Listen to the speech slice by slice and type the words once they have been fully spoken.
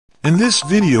In this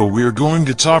video we are going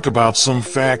to talk about some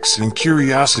facts and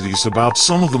curiosities about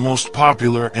some of the most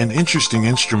popular and interesting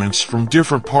instruments from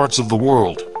different parts of the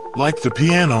world, like the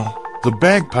piano, the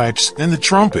bagpipes, and the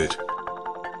trumpet.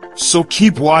 So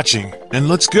keep watching, and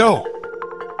let's go!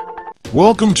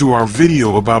 Welcome to our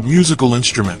video about musical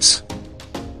instruments.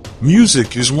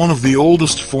 Music is one of the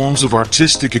oldest forms of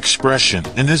artistic expression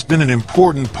and has been an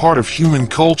important part of human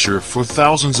culture for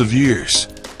thousands of years.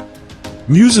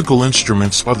 Musical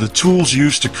instruments are the tools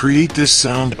used to create this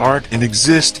sound art and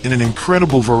exist in an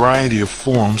incredible variety of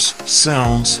forms,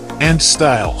 sounds, and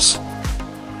styles.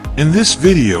 In this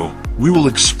video, we will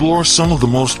explore some of the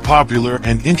most popular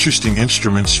and interesting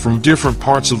instruments from different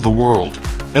parts of the world,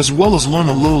 as well as learn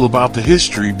a little about the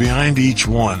history behind each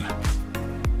one.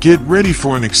 Get ready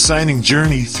for an exciting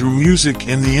journey through music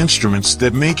and the instruments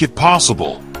that make it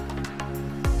possible.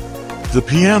 The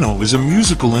piano is a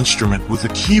musical instrument with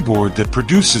a keyboard that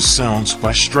produces sounds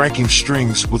by striking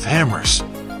strings with hammers.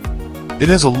 It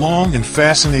has a long and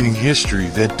fascinating history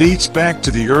that dates back to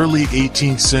the early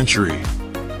 18th century.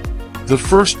 The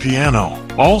first piano,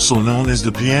 also known as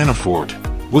the pianoforte,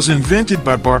 was invented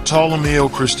by Bartolomeo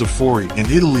Cristofori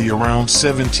in Italy around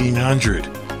 1700.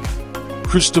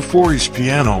 Cristofori's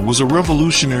piano was a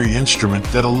revolutionary instrument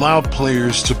that allowed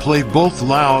players to play both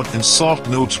loud and soft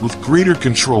notes with greater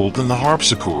control than the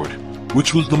harpsichord,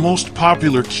 which was the most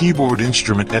popular keyboard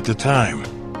instrument at the time.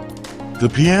 The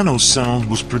piano's sound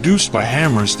was produced by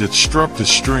hammers that struck the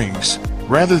strings,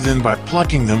 rather than by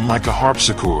plucking them like a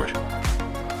harpsichord.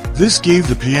 This gave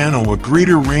the piano a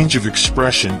greater range of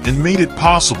expression and made it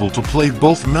possible to play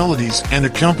both melodies and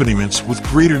accompaniments with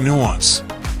greater nuance.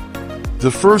 The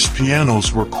first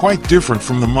pianos were quite different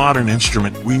from the modern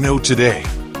instrument we know today.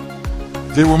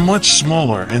 They were much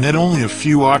smaller and had only a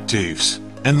few octaves,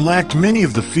 and lacked many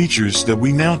of the features that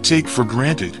we now take for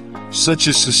granted, such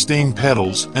as sustained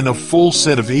pedals and a full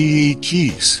set of 88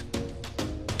 keys.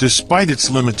 Despite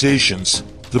its limitations,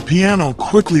 the piano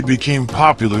quickly became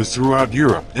popular throughout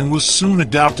Europe and was soon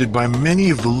adopted by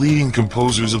many of the leading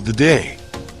composers of the day.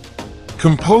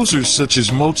 Composers such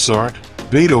as Mozart,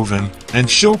 Beethoven, and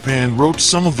Chopin wrote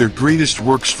some of their greatest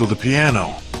works for the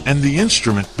piano, and the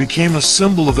instrument became a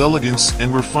symbol of elegance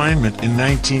and refinement in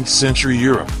 19th century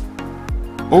Europe.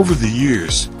 Over the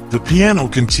years, the piano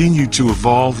continued to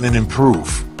evolve and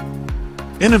improve.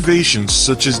 Innovations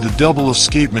such as the double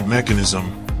escapement mechanism,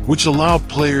 which allowed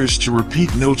players to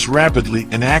repeat notes rapidly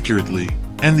and accurately,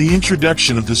 and the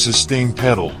introduction of the sustained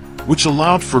pedal, which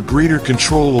allowed for greater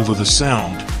control over the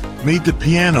sound, made the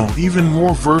piano even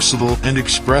more versatile and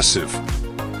expressive.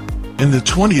 In the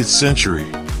 20th century,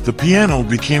 the piano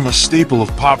became a staple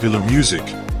of popular music,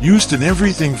 used in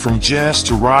everything from jazz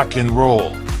to rock and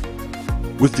roll.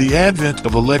 With the advent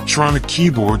of electronic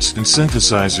keyboards and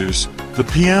synthesizers, the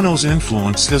piano's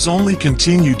influence has only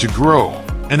continued to grow,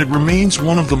 and it remains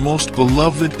one of the most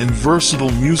beloved and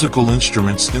versatile musical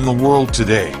instruments in the world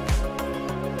today.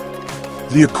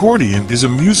 The accordion is a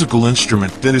musical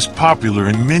instrument that is popular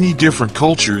in many different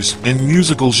cultures and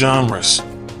musical genres.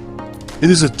 It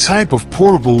is a type of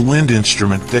portable wind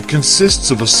instrument that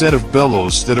consists of a set of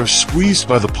bellows that are squeezed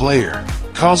by the player,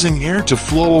 causing air to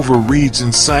flow over reeds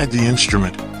inside the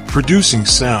instrument, producing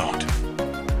sound.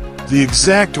 The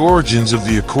exact origins of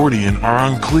the accordion are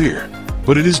unclear,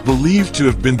 but it is believed to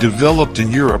have been developed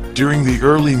in Europe during the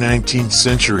early 19th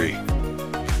century.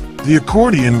 The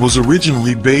accordion was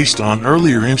originally based on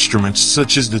earlier instruments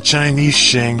such as the Chinese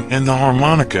sheng and the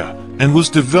harmonica, and was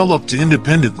developed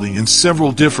independently in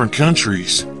several different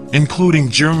countries, including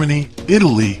Germany,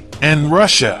 Italy, and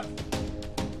Russia.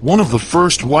 One of the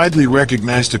first widely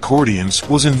recognized accordions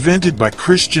was invented by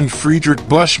Christian Friedrich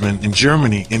Buschmann in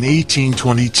Germany in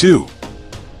 1822.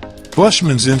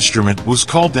 Buschmann's instrument was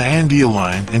called the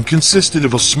Handioline and consisted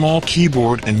of a small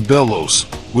keyboard and bellows,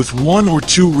 with one or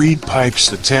two reed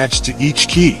pipes attached to each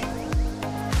key.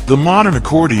 The modern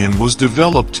accordion was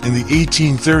developed in the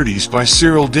 1830s by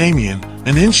Cyril Damian,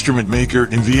 an instrument maker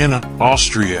in Vienna,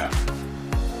 Austria.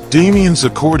 Damian's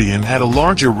accordion had a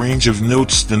larger range of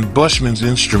notes than Buschmann's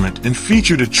instrument and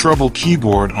featured a treble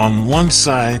keyboard on one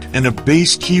side and a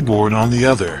bass keyboard on the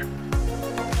other.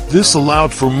 This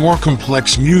allowed for more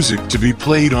complex music to be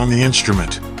played on the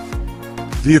instrument.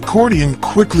 The accordion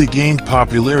quickly gained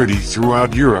popularity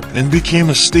throughout Europe and became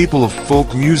a staple of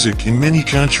folk music in many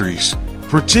countries,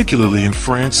 particularly in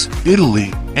France,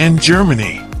 Italy, and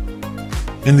Germany.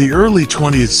 In the early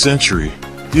 20th century,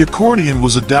 the accordion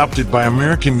was adopted by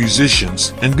American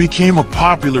musicians and became a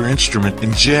popular instrument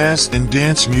in jazz and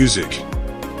dance music.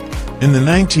 In the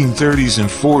 1930s and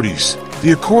 40s,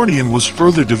 The accordion was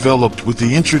further developed with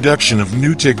the introduction of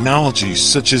new technologies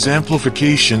such as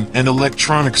amplification and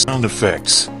electronic sound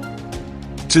effects.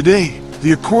 Today,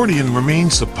 the accordion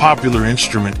remains a popular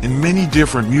instrument in many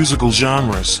different musical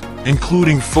genres,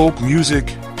 including folk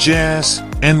music, jazz,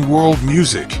 and world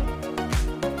music.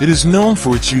 It is known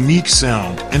for its unique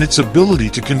sound and its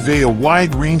ability to convey a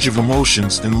wide range of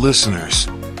emotions in listeners.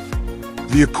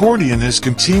 The accordion has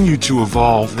continued to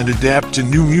evolve and adapt to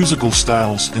new musical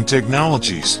styles and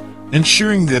technologies,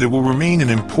 ensuring that it will remain an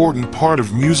important part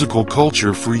of musical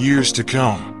culture for years to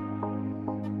come.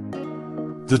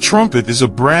 The trumpet is a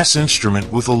brass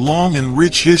instrument with a long and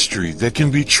rich history that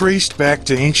can be traced back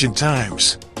to ancient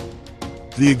times.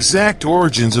 The exact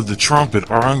origins of the trumpet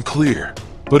are unclear,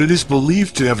 but it is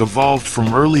believed to have evolved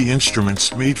from early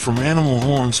instruments made from animal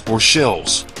horns or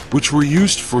shells, which were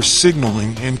used for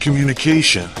signaling and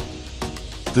communication.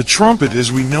 The trumpet as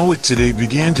we know it today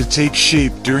began to take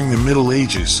shape during the Middle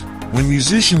Ages, when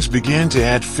musicians began to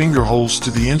add finger holes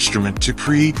to the instrument to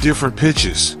create different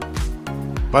pitches.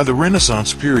 By the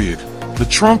Renaissance period, the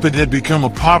trumpet had become a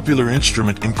popular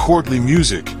instrument in courtly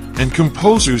music, and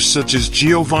composers such as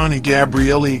Giovanni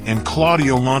Gabrieli and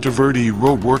Claudio Monteverdi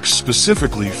wrote works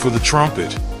specifically for the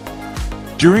trumpet.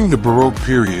 During the Baroque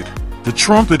period, the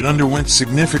trumpet underwent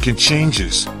significant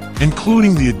changes,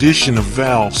 including the addition of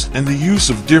valves and the use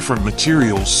of different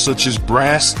materials such as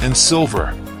brass and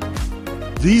silver.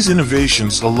 These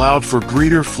innovations allowed for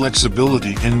greater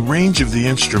flexibility and range of the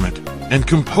instrument, and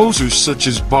composers such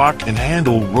as Bach and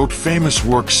Handel wrote famous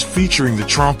works featuring the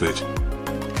trumpet.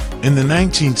 In the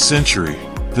 19th century,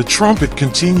 the trumpet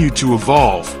continued to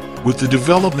evolve, with the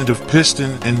development of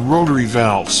piston and rotary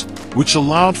valves, which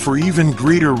allowed for even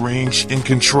greater range and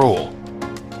control.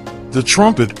 The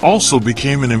trumpet also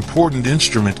became an important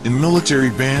instrument in military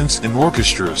bands and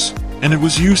orchestras, and it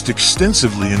was used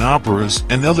extensively in operas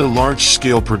and other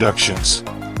large-scale productions.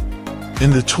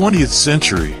 In the 20th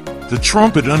century, the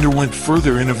trumpet underwent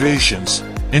further innovations,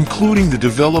 including the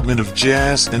development of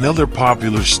jazz and other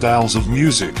popular styles of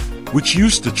music, which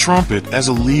used the trumpet as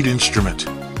a lead instrument.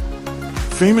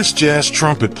 Famous jazz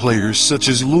trumpet players such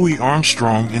as Louis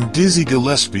Armstrong and Dizzy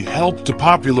Gillespie helped to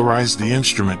popularize the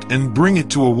instrument and bring it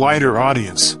to a wider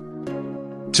audience.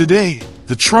 Today,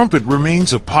 the trumpet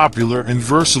remains a popular and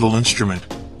versatile instrument,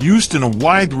 used in a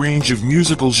wide range of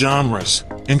musical genres,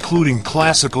 including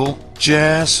classical,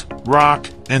 jazz, rock,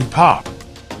 and pop.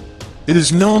 It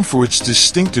is known for its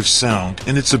distinctive sound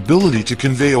and its ability to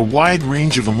convey a wide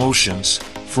range of emotions,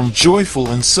 from joyful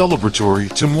and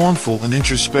celebratory to mournful and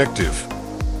introspective.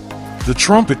 The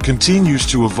trumpet continues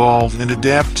to evolve and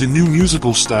adapt to new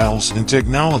musical styles and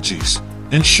technologies,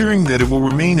 ensuring that it will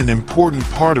remain an important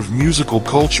part of musical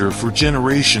culture for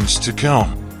generations to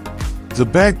come. The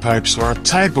bagpipes are a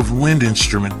type of wind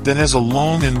instrument that has a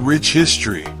long and rich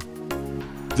history.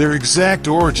 Their exact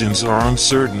origins are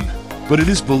uncertain, but it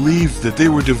is believed that they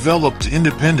were developed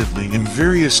independently in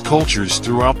various cultures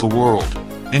throughout the world,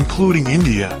 including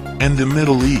India and the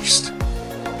Middle East.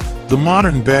 The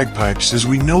modern bagpipes as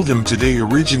we know them today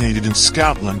originated in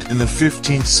Scotland in the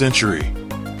 15th century.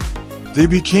 They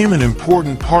became an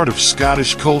important part of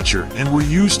Scottish culture and were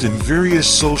used in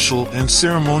various social and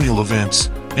ceremonial events,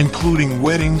 including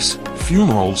weddings,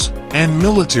 funerals, and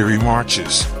military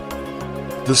marches.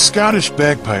 The Scottish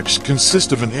bagpipes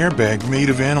consist of an airbag made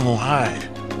of animal hide,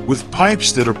 with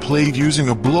pipes that are played using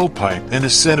a blowpipe and a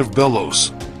set of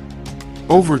bellows.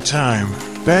 Over time,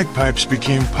 bagpipes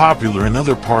became popular in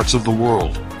other parts of the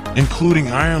world,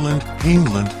 including Ireland,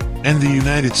 England, and the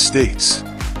United States.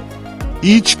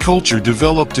 Each culture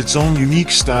developed its own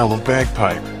unique style of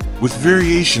bagpipe, with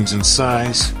variations in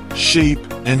size, shape,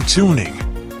 and tuning.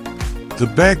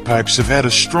 The bagpipes have had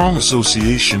a strong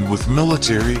association with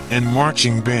military and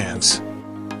marching bands.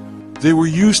 They were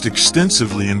used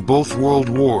extensively in both world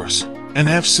wars, and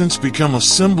have since become a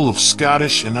symbol of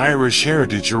Scottish and Irish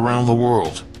heritage around the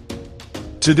world.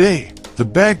 Today, the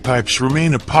bagpipes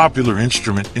remain a popular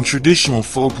instrument in traditional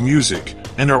folk music,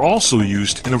 and are also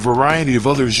used in a variety of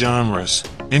other genres,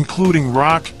 including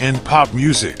rock and pop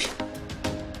music.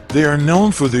 They are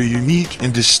known for their unique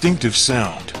and distinctive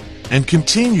sound, and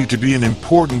continue to be an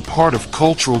important part of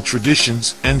cultural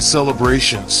traditions and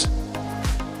celebrations.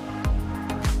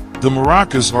 The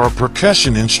maracas are a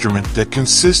percussion instrument that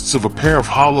consists of a pair of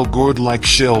hollow gourd-like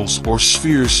shells or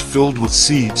spheres filled with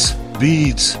seeds,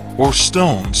 beads, or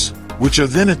stones, which are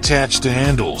then attached to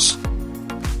handles.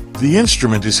 The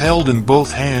instrument is held in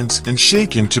both hands and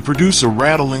shaken to produce a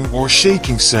rattling or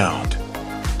shaking sound.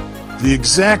 The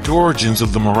exact origins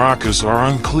of the maracas are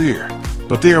unclear,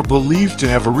 but they are believed to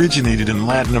have originated in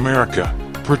Latin America,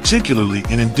 particularly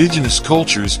in indigenous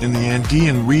cultures in the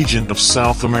Andean region of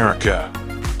South America.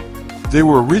 They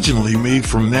were originally made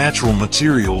from natural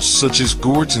materials such as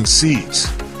gourds and seeds,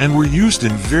 and were used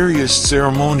in various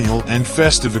ceremonial and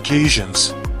festive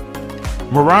occasions.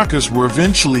 Maracas were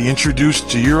eventually introduced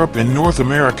to Europe and North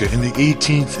America in the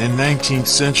 18th and 19th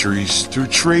centuries through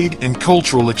trade and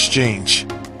cultural exchange.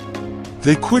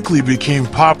 They quickly became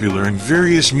popular in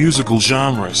various musical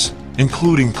genres,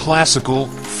 including classical,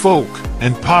 folk,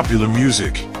 and popular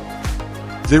music.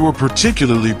 They were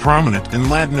particularly prominent in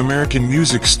Latin American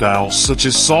music styles such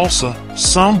as salsa,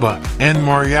 samba, and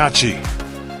mariachi.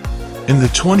 In the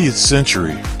 20th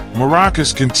century,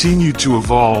 maracas continued to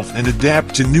evolve and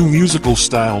adapt to new musical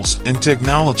styles and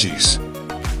technologies.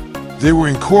 They were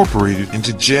incorporated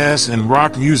into jazz and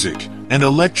rock music, and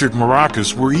electric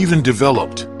maracas were even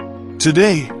developed.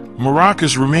 Today,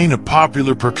 maracas remain a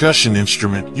popular percussion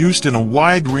instrument used in a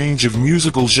wide range of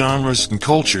musical genres and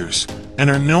cultures, and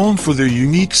are known for their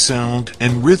unique sound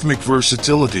and rhythmic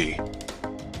versatility.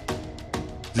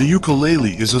 The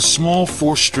ukulele is a small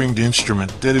four-stringed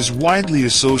instrument that is widely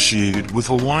associated with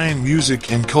Hawaiian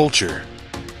music and culture.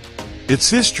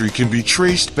 Its history can be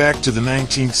traced back to the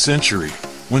 19th century,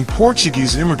 when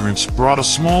Portuguese immigrants brought a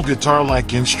small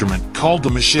guitar-like instrument called the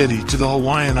machete to the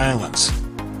Hawaiian Islands.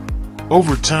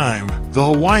 Over time, the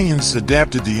Hawaiians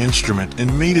adapted the instrument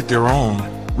and made it their own,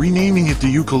 renaming it the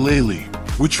ukulele,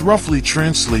 which roughly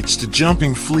translates to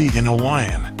jumping flea in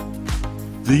Hawaiian.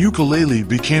 The ukulele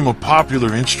became a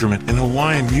popular instrument in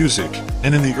Hawaiian music,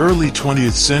 and in the early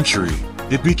 20th century,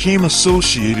 it became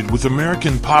associated with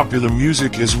American popular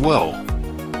music as well,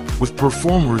 with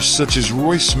performers such as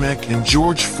Roy Smeck and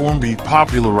George Formby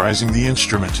popularizing the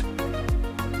instrument.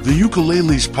 The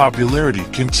ukulele's popularity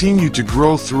continued to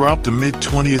grow throughout the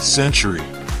mid-20th century,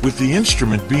 with the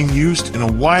instrument being used in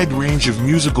a wide range of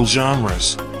musical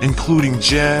genres, including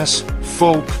jazz,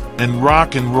 folk, and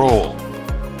rock and roll.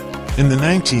 In the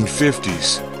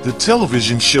 1950s, the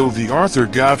television show The Arthur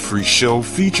Godfrey Show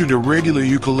featured a regular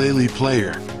ukulele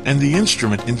player, and the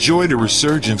instrument enjoyed a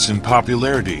resurgence in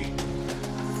popularity.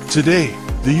 Today,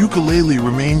 the ukulele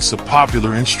remains a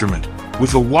popular instrument,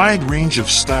 with a wide range of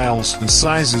styles and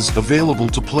sizes available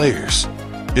to players.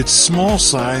 Its small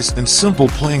size and simple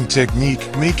playing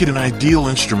technique make it an ideal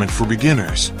instrument for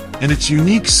beginners, and its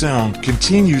unique sound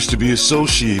continues to be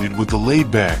associated with the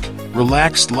laid-back,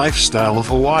 relaxed lifestyle of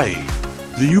Hawaii.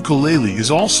 The ukulele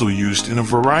is also used in a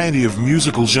variety of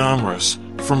musical genres,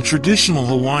 from traditional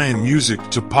Hawaiian music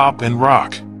to pop and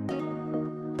rock.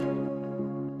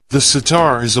 The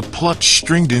sitar is a plucked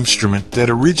stringed instrument that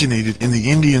originated in the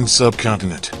Indian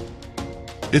subcontinent.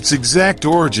 Its exact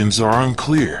origins are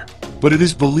unclear, but it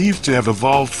is believed to have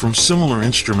evolved from similar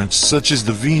instruments such as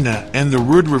the veena and the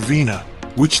rudravina,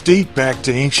 which date back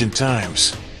to ancient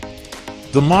times.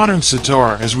 The modern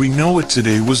sitar as we know it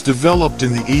today was developed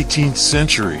in the 18th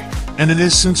century, and it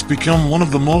has since become one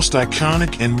of the most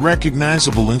iconic and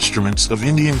recognizable instruments of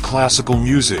Indian classical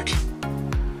music.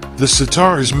 The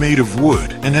sitar is made of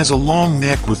wood and has a long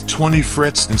neck with 20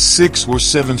 frets and 6 or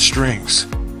 7 strings.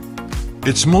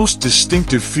 Its most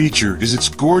distinctive feature is its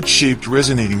gourd-shaped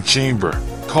resonating chamber,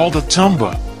 called a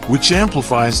tumba, which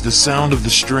amplifies the sound of the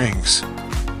strings.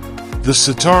 The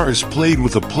sitar is played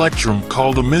with a plectrum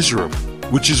called a mizrab,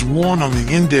 which is worn on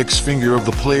the index finger of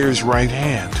the player's right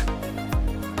hand.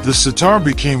 The sitar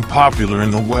became popular in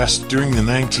the West during the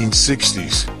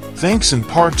 1960s, thanks in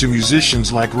part to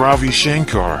musicians like Ravi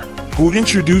Shankar, who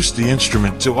introduced the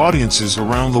instrument to audiences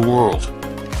around the world.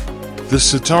 The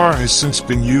sitar has since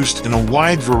been used in a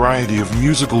wide variety of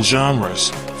musical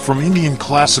genres, from Indian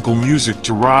classical music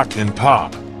to rock and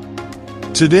pop.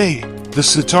 Today, the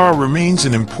sitar remains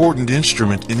an important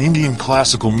instrument in Indian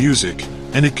classical music,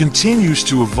 and it continues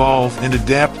to evolve and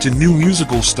adapt to new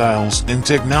musical styles and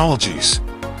technologies.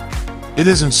 It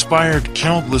has inspired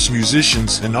countless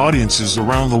musicians and audiences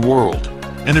around the world,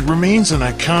 and it remains an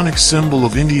iconic symbol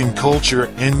of Indian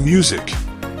culture and music.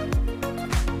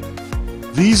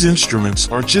 These instruments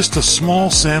are just a small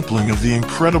sampling of the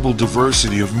incredible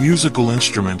diversity of musical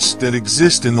instruments that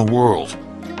exist in the world.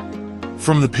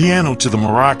 From the piano to the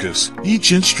maracas,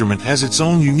 each instrument has its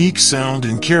own unique sound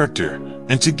and character,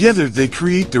 and together they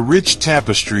create the rich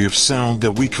tapestry of sound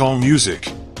that we call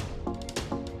music.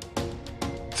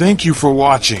 Thank you for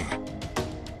watching.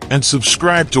 And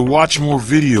subscribe to watch more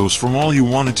videos from All You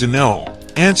Wanted to Know,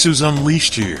 Answers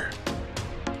Unleashed here.